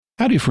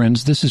Howdy,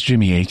 friends. This is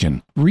Jimmy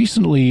Akin.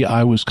 Recently,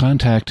 I was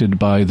contacted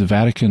by the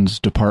Vatican's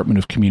Department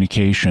of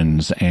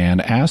Communications and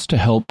asked to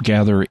help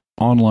gather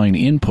online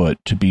input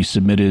to be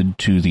submitted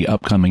to the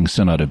upcoming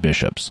Synod of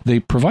Bishops. They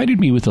provided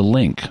me with a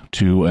link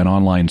to an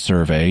online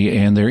survey,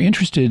 and they're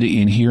interested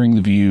in hearing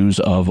the views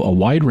of a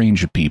wide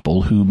range of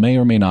people who may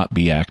or may not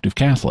be active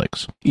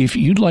Catholics. If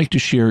you'd like to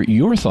share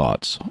your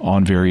thoughts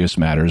on various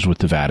matters with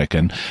the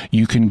Vatican,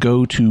 you can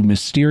go to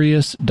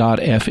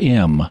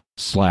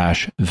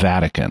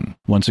mysterious.fm/Vatican.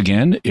 Once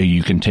again,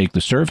 you can take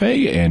the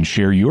survey and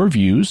share your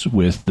views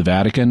with the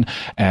Vatican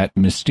at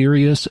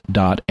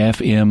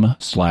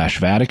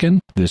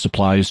mysterious.fm/Vatican. This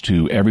applies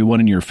to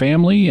everyone in your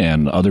family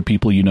and other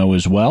people you know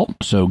as well.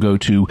 So go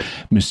to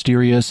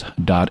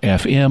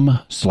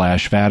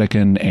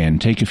mysterious.fm/Vatican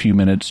and take a few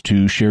minutes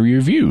to share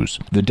your views.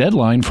 The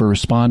deadline for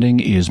responding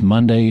is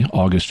Monday,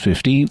 August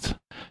 15th.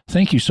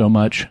 Thank you so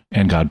much,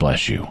 and God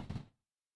bless you.